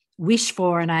 Wish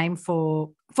for and aim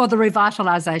for the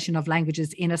revitalisation of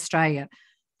languages in Australia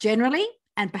generally,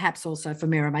 and perhaps also for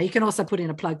Miramar. You can also put in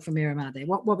a plug for Miramar there.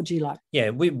 What would you like?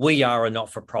 Yeah, we are a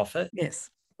not-for-profit. Yes.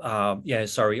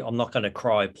 Sorry, I'm not going to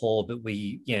cry, Paul, but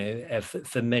we,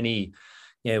 for many,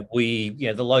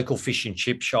 the local fish and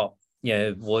chip shop,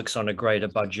 works on a greater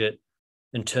budget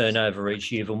and turnover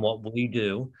each year than what we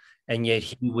do. And yet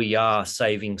here we are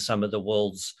saving some of the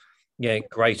world's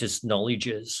greatest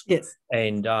knowledges. Yes.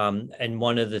 And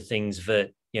one of the things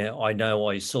that I know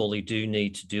I sorely do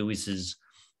need to do is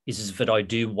that I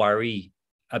do worry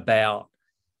about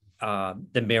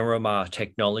the Miramar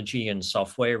technology and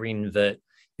software, in that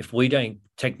if we don't,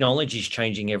 technology is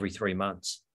changing every 3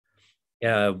 months.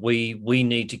 We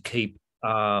need to keep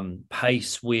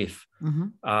pace with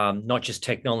not just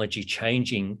technology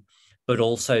changing, but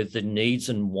also the needs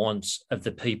and wants of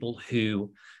the people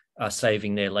who are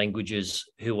saving their languages,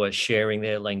 who are sharing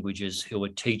their languages, who are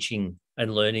teaching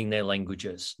and learning their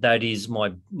languages. That is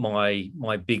my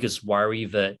biggest worry,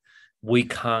 that we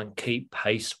can't keep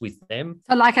pace with them.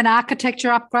 So like an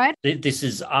architecture upgrade? This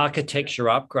is architecture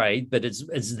upgrade, but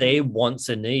it's their wants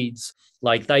and needs.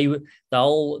 Like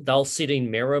they'll sit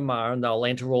in Miramar and they'll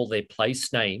enter all their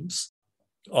place names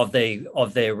of their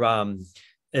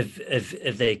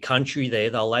country there.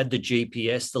 They'll add the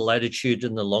GPS, the latitude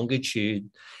and the longitude,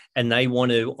 and they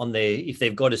want to, if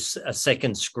they've got a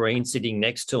second screen sitting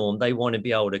next to them, they want to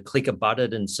be able to click a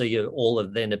button and see all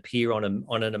of them appear on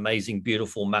an amazing,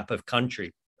 beautiful map of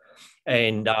country.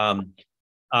 And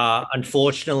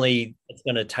unfortunately, it's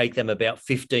going to take them about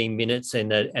 15 minutes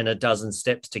and a dozen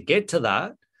steps to get to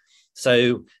that.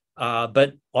 So,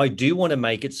 but I do want to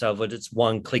make it so that it's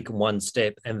one click and one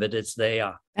step and that it's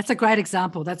there. That's a great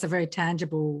example. That's a very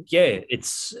tangible. Yeah,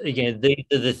 these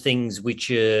are the things which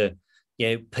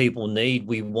people need.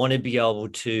 We want to be able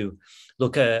to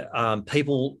look at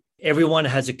people. Everyone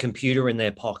has a computer in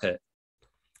their pocket.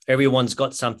 Everyone's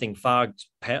got something far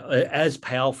as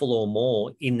powerful or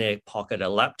more in their pocket. A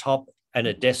laptop and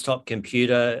a desktop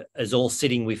computer is all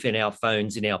sitting within our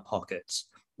phones in our pockets.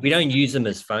 We don't use them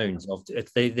as phones.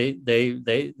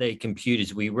 They're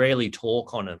computers. We rarely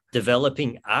talk on them.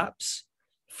 Developing apps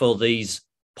for these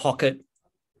pocket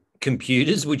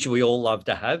computers, which we all love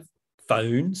to have,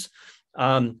 phones,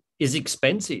 is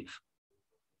expensive.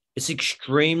 It's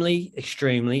extremely,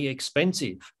 extremely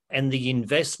expensive. And the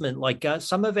investment, like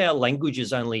some of our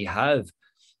languages only have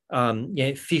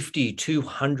 50,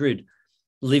 200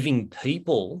 living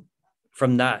people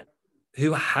from that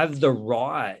who have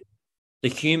the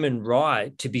human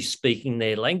right to be speaking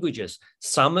their languages.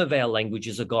 Some of our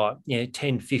languages have got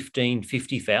 10, 15,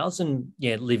 50,000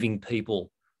 living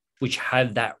people which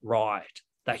have that right,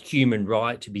 that human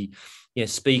right to be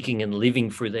speaking and living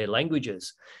through their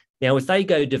languages. Now, if they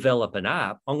go develop an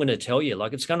app, I'm going to tell you,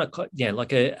 like it's going to,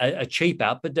 like a cheap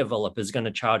app developer is going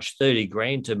to charge 30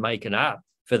 grand to make an app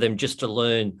for them just to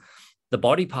learn the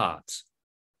body parts.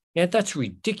 That's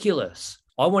ridiculous.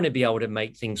 I want to be able to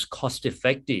make things cost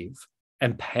effective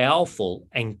and powerful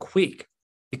and quick,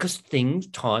 because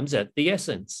time's at the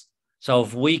essence. So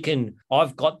if we've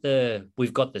got the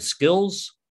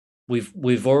skills,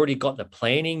 we've already got the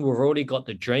planning, we've already got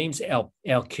the dreams. Our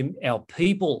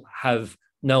people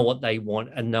know what they want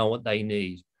and know what they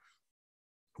need.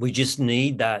 We just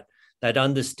need that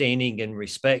understanding and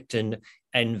respect, and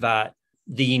that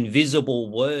the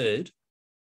invisible word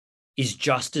is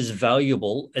just as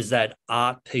valuable as that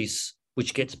art piece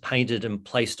which gets painted and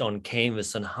placed on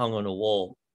canvas and hung on a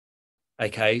wall.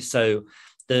 Okay, so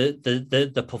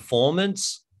the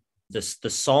performance, the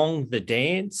song, the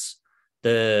dance,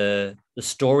 the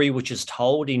story which is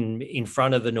told in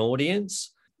front of an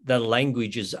audience, the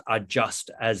languages are just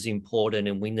as important,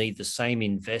 and we need the same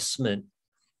investment.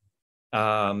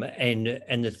 And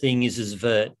the thing is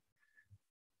that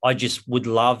I just would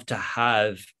love to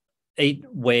have it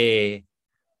where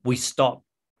we stop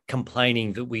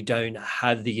complaining that we don't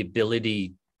have the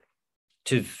ability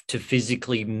to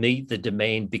physically meet the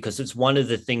demand, because it's one of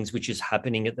the things which is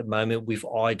happening at the moment with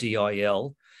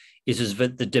IDIL is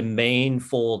that the demand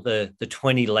for the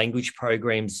 20 language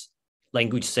programs,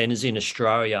 language centres in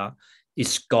Australia is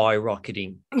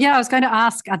skyrocketing. Yeah, I was going to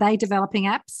ask, are they developing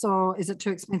apps, or is it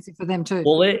too expensive for them too?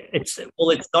 Well, it's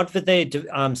not for their,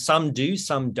 some do,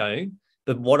 some don't.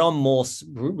 But what I'm more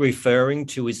referring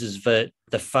to is that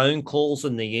the phone calls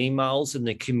and the emails and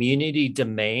the community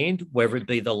demand, whether it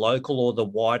be the local or the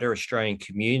wider Australian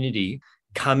community,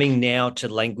 coming now to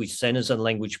language centres and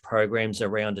language programs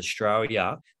around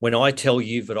Australia. When I tell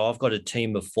you that I've got a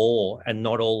team of 4 and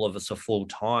not all of us are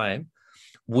full-time,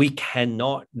 we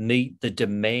cannot meet the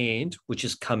demand which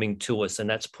is coming to us, and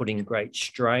that's putting great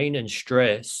strain and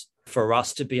stress for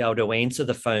us to be able to answer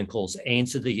the phone calls,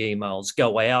 answer the emails,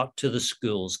 go out to the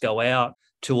schools, go out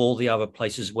to all the other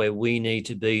places where we need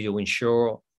to be to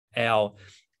ensure our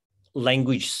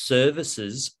language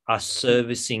services are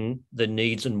servicing the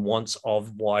needs and wants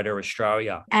of wider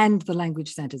Australia. And the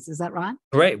language centres, is that right?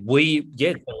 Correct.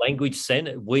 The language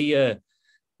centre,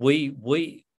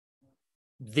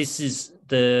 this is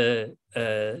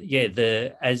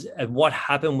what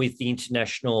happened with the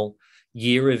International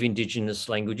Year of Indigenous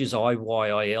Languages,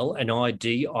 IYIL, and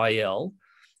IDIL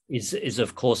is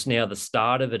of course now the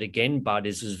start of it again, but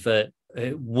is that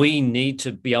we need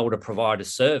to be able to provide a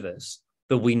service,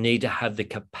 but we need to have the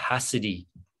capacity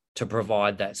to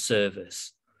provide that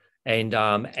service. And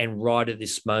right at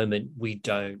this moment, we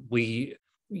don't.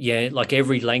 Like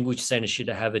every language centre should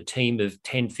have a team of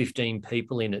 10, 15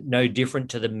 people in it, no different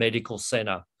to the medical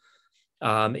centre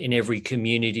in every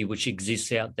community which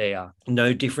exists out there,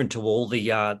 no different to all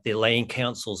the land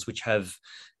councils which have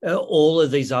all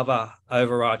of these other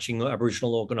overarching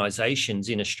Aboriginal organisations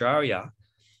in Australia.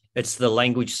 It's the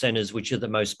language centres which are the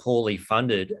most poorly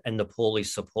funded and the poorly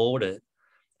supported,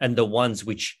 and the ones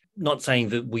which, not saying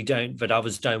that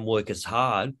others don't work as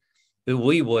hard, but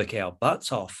we work our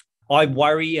butts off. I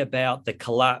worry about the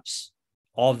collapse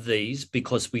of these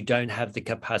because we don't have the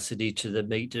capacity to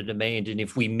meet the demand. And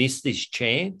if we miss this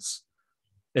chance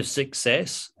of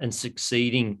success and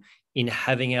succeeding in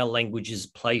having our languages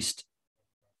placed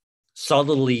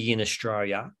solidly in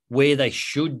Australia where they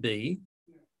should be,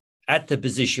 at the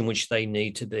position which they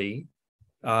need to be,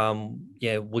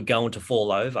 we're going to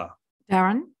fall over.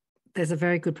 Darren, there's a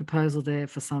very good proposal there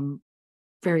for some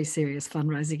very serious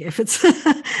fundraising efforts.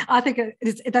 I think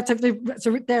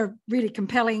they're really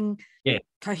compelling,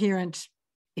 coherent,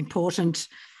 important,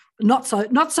 not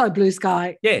so blue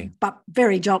sky, but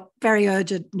very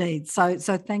urgent needs.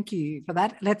 So thank you for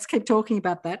that. Let's keep talking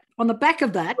about that. On the back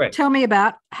of that, Tell me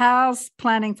about how's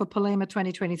planning for Pollima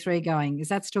 2023 going? Is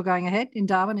that still going ahead in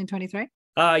Darwin in 23?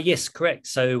 Yes, correct.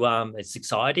 So it's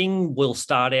exciting. We'll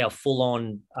start our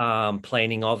full-on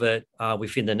planning of it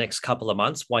within the next couple of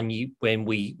months. 1 year, when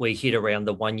we hit around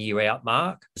the 1 year out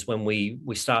mark, is when we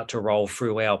start to roll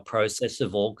through our process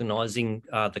of organising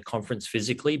the conference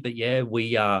physically. But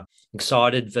we are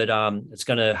excited that it's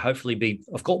going to hopefully be,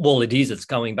 of course, well, it is. It's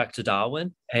going back to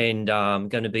Darwin and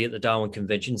going to be at the Darwin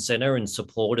Convention Centre and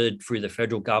supported through the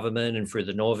federal government and through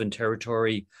the Northern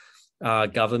Territory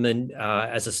government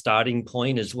as a starting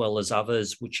point, as well as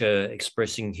others which are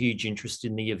expressing huge interest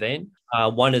in the event.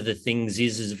 One of the things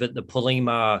is that the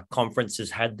Pollima conference has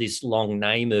had this long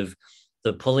name of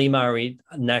the Pollima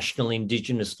National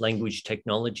Indigenous Language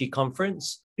Technology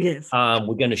Conference. Yes.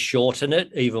 We're going to shorten it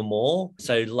even more.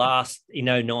 So in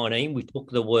 2019, we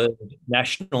took the word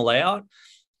national out,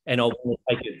 and I want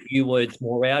to take a few words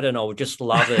more out, and I would just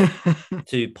love it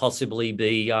to possibly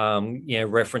be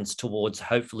referenced towards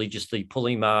hopefully just the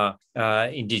Pollima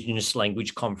Indigenous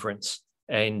Language Conference,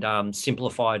 and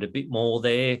simplify it a bit more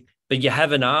there, But you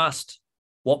haven't asked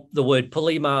what the word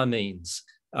Pulima means.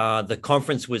 The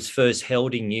conference was first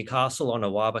held in Newcastle on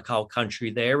Awabakal country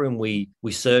there, and we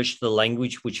searched the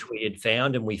language which we had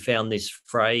found, and we found this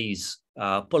phrase,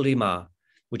 Pulima,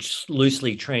 which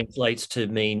loosely translates to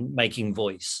mean making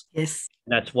voice. Yes.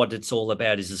 And that's what it's all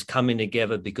about, is coming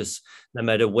together, because no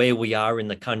matter where we are in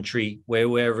the country,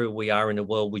 wherever we are in the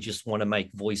world, we just want to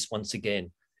make voice once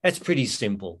again. That's pretty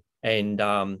simple. And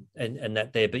that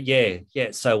there, but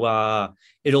so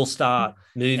it'll start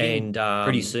moving, and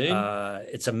pretty soon.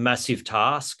 It's a massive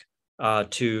task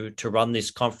to run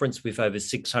this conference with over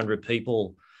 600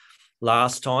 people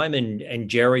last time, and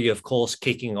Jerry, of course,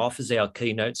 kicking off as our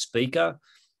keynote speaker.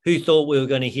 Who thought we were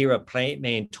going to hear a plant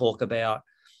man talk about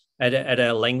at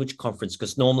our language conference?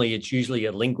 Because normally it's usually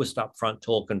a linguist up front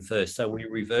talking first, so we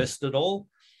reversed it all,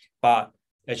 but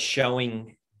it's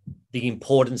showing the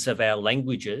importance of our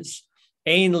languages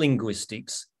and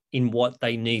linguistics in what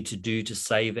they need to do to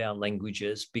save our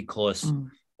languages, because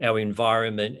our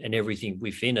environment and everything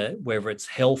within it, whether it's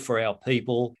health for our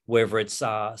people, whether it's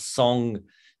song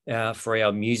for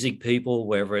our music people,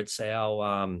 whether it's our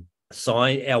own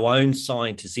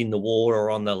scientists in the water or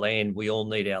on the land, we all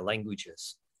need our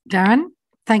languages. Darren,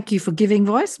 thank you for giving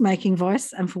voice, making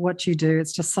voice, and for what you do.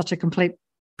 It's just such a complete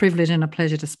privilege and a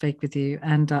pleasure to speak with you,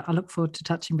 and I look forward to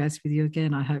touching base with you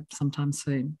again, I hope sometime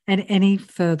soon. And any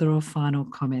further or final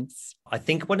comments? I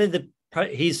think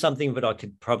here's something that I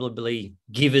could probably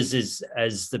give as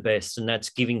the best, and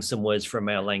that's giving some words from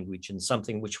our language, and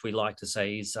something which we like to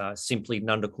say is simply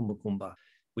Nanda Kumba Kumba,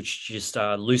 which just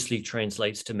loosely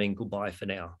translates to mean goodbye for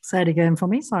now. Say it again for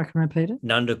me so I can repeat it.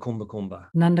 Nanda Kumba Kumba.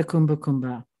 Nanda Kumba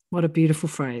Kumba. What a beautiful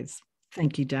phrase.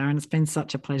 Thank you, Darren. It's been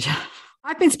such a pleasure.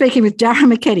 I've been speaking with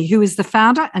Darren McKetty, who is the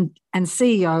founder and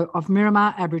CEO of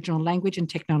Miramar Aboriginal Language and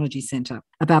Technology Centre,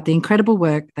 about the incredible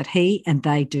work that he and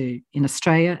they do in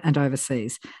Australia and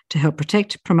overseas to help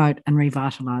protect, promote and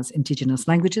revitalise Indigenous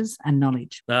languages and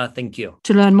knowledge. Thank you.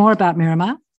 To learn more about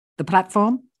Miramar, the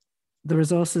platform, the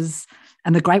resources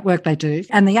and the great work they do,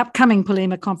 and the upcoming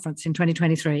Pulima conference in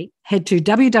 2023, head to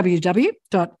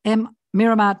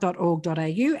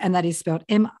www.miramar.org.au, and that is spelled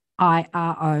MIROMAA.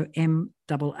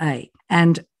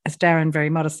 And as Darren very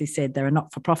modestly said, they're a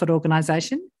not-for-profit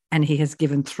organisation, and he has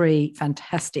given 3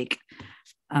 fantastic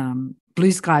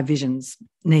blue sky visions,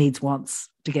 needs, wants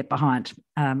to get behind,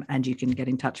 and you can get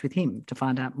in touch with him to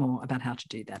find out more about how to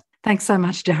do that. Thanks so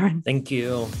much, Darren. Thank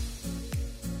you.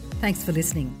 Thanks for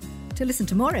listening. To listen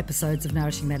to more episodes of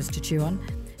Nourishing Matters to Chew On,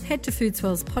 head to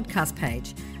Foodswell's podcast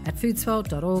page at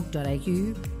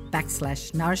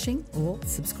foodswell.org.au/nourishing, or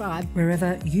subscribe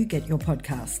wherever you get your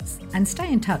podcasts. And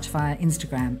stay in touch via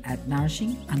Instagram at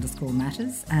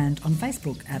nourishing_matters and on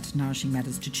Facebook at Nourishing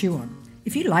Matters to Chew On.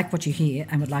 If you like what you hear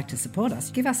and would like to support us,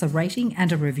 give us a rating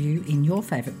and a review in your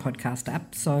favourite podcast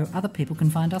app so other people can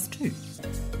find us too.